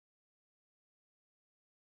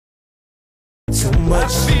much.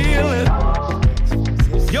 I feel it.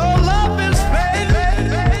 Your love is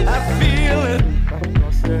fading. I feel it.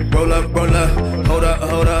 Roll up, hold up, pull up,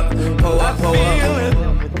 pull up.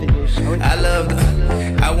 I love the,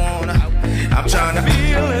 I wanna, I'm tryna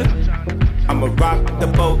feel it. I'ma rock the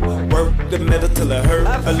boat, work the middle till it hurt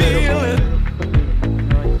a little. It.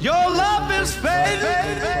 Your love is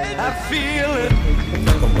fading. I feel it.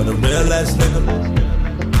 I'm with a real ass nigga.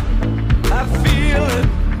 I feel it.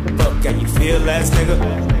 Fuck, can you feel ass nigga?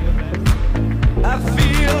 I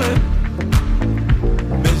feel it.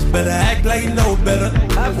 Bitch better act like you know better.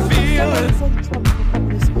 I feel it.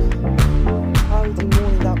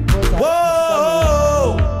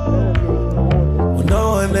 Whoa! When no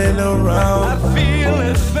one ain't around, I feel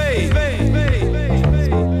it fade.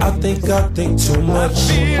 I think too much. I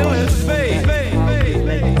feel it fade.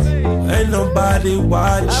 Ain't nobody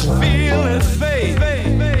watching. I feel it fade.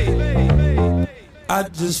 I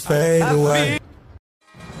just fade away. I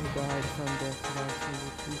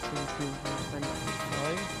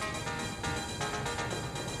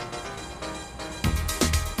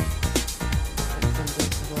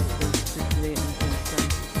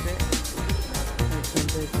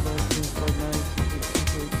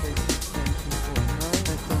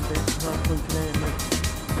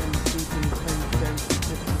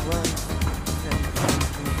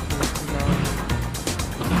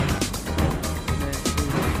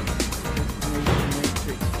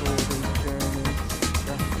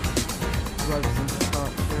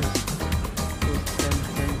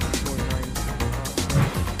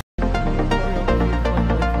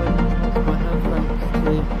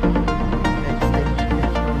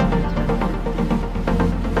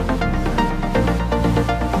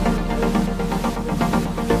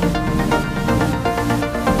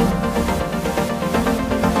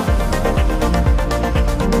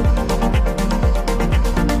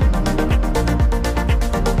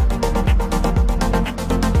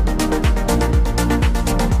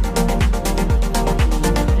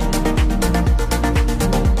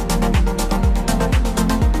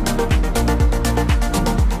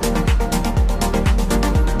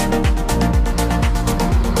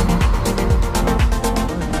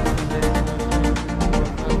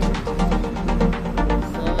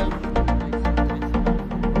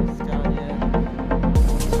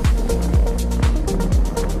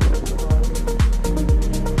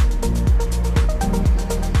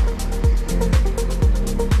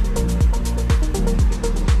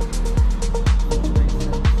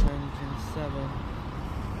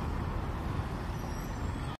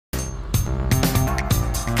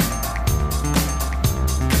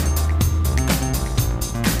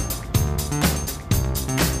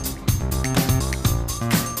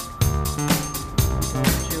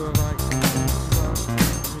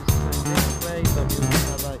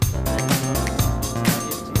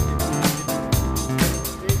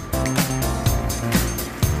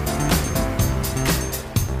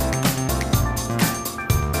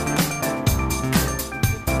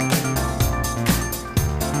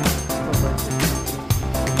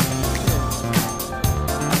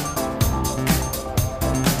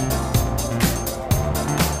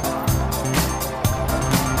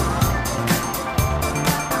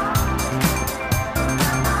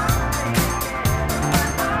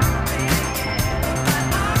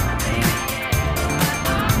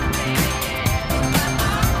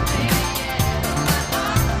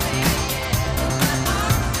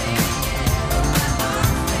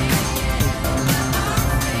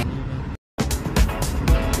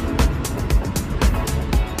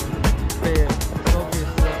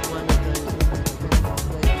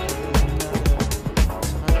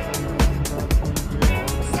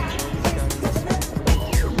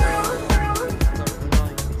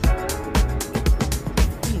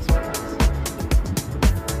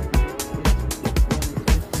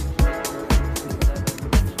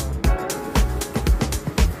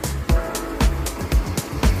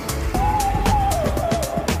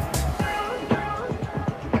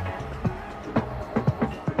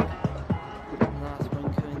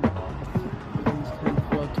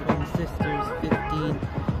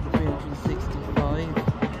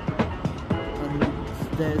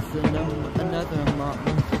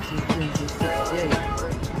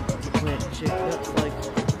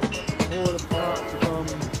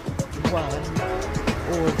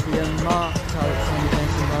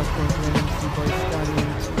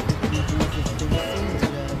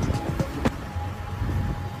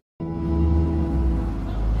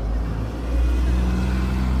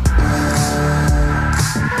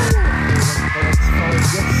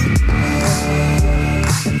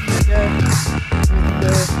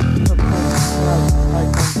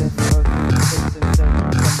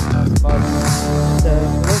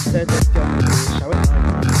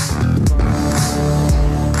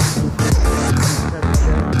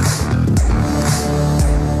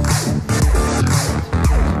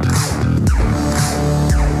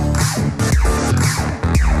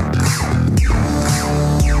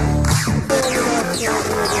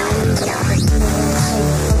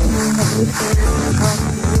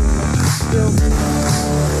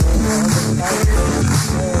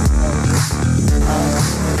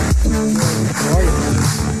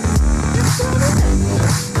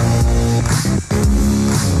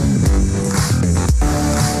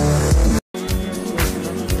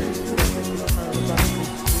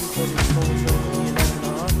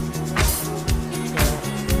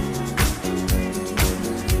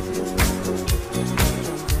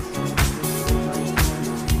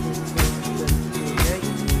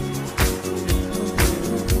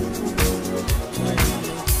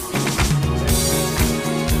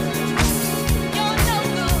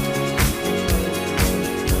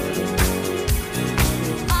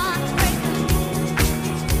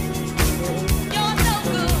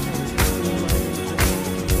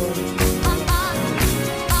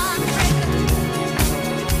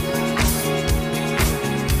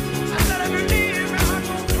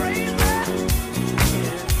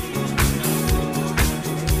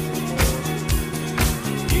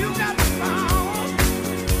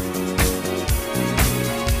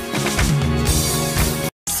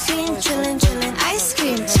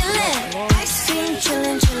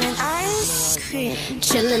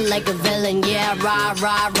Chillin' like a villain, yeah, rah,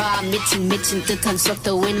 rah, rah. 미친 듯한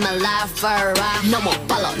속도 in my life, rah. No more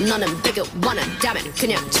follow, 너는 되게 원한다면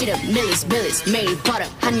그냥 지름 밀리스 매일 버릇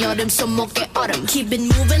한여름 손목에 얼음. Keep it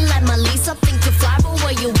moving like my Lisa, think you fly, but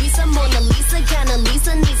where you visa? Mona Lisa, kinda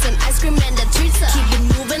Lisa, needs an ice cream and a treat. Keep it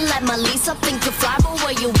moving like my Lisa, think you fly, but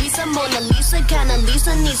where you visa? Mona Lisa, kinda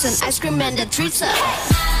Lisa, needs an ice cream and a treat.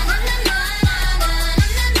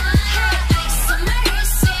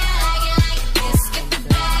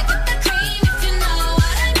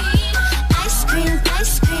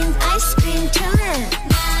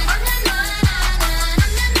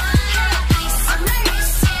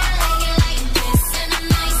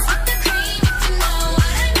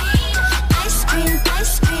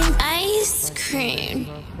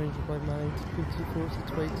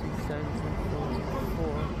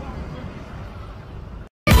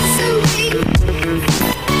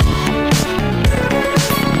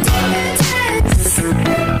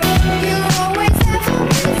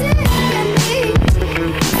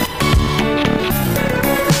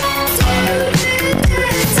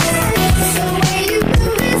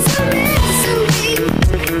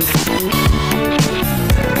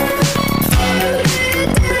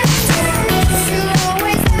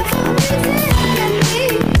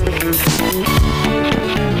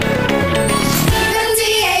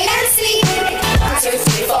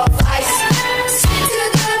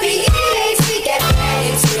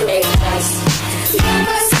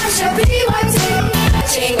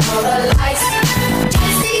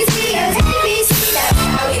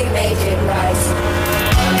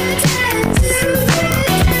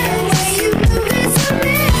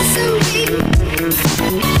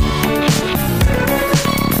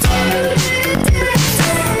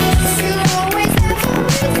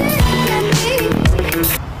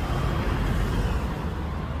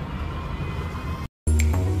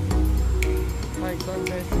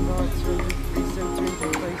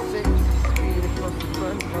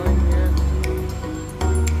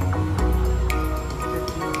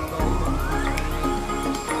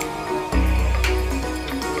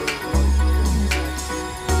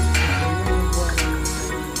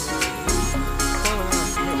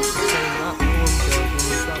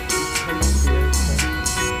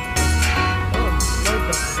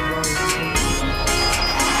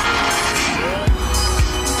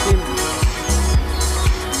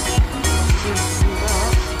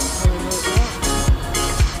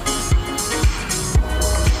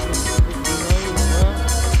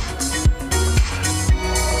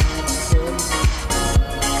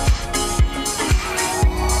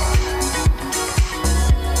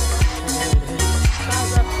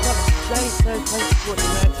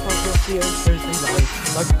 Thursday night.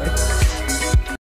 Okay.